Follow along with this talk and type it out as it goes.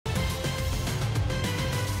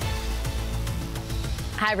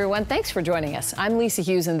Hi, everyone. Thanks for joining us. I'm Lisa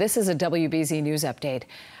Hughes, and this is a WBZ News Update.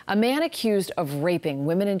 A man accused of raping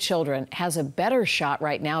women and children has a better shot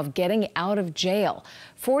right now of getting out of jail.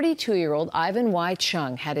 42-year-old Ivan Y.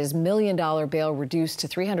 Chung had his $1 million bail reduced to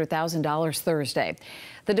 $300,000 Thursday.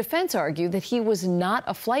 The defense argued that he was not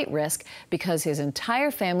a flight risk because his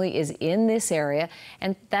entire family is in this area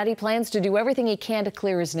and that he plans to do everything he can to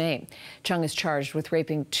clear his name. Chung is charged with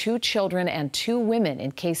raping 2 children and 2 women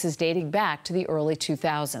in cases dating back to the early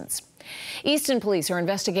 2000s. Easton police are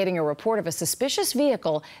investigating a report of a suspicious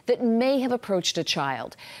vehicle that may have approached a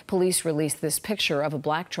child. Police released this picture of a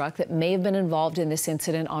black truck that may have been involved in this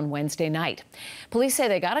incident on Wednesday night. Police say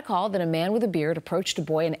they got a call that a man with a beard approached a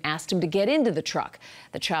boy and asked him to get into the truck.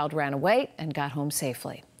 The child ran away and got home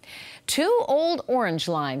safely. 2 old Orange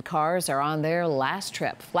Line cars are on their last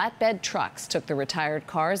trip. Flatbed trucks took the retired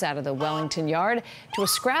cars out of the Wellington yard to a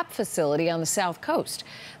scrap facility on the South Coast.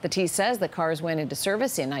 The T says the cars went into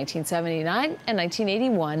service in 1979 and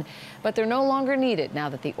 1981, but they're no longer needed now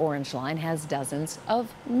that the Orange Line has dozens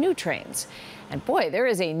of new trains. And boy, there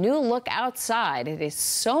is a new look outside. It is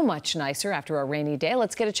so much nicer after a rainy day.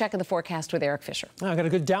 Let's get a check of the forecast with Eric Fisher. I got a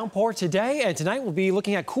good downpour today, and tonight we'll be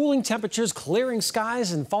looking at cooling temperatures, clearing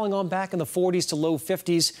skies, and falling on back in the 40s to low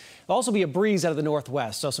 50s. There'll also be a breeze out of the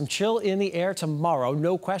northwest, so some chill in the air tomorrow,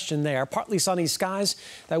 no question there. Partly sunny skies.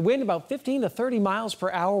 That wind about 15 to 30 miles per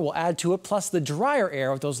hour will add to it, plus the drier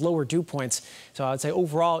air with those lower dew points. So I'd say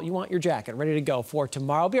overall, you want your jacket ready to go for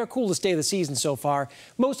tomorrow. It'll be our coolest day of the season so far.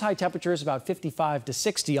 Most high temperatures about 55 to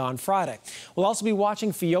 60 on Friday. We'll also be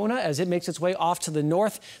watching Fiona as it makes its way off to the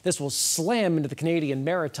north. This will slam into the Canadian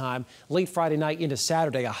Maritime late Friday night into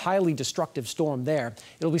Saturday, a highly destructive storm there.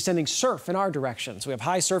 It'll be sending surf in our direction. So we have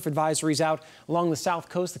high surf advisories out along the south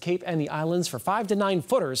coast, the Cape and the islands for 5 to 9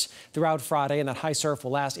 footers throughout Friday, and that high surf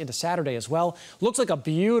will last into Saturday as well. Looks like a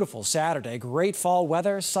beautiful Saturday. Great fall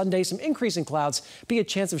weather. Sunday, some increasing clouds. Be a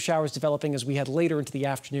chance of showers developing as we head later into the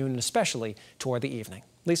afternoon and especially toward the evening.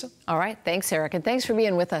 Lisa? All right. Thanks, Eric. And thanks for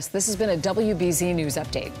being with us. This has been a WBZ News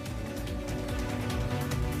Update.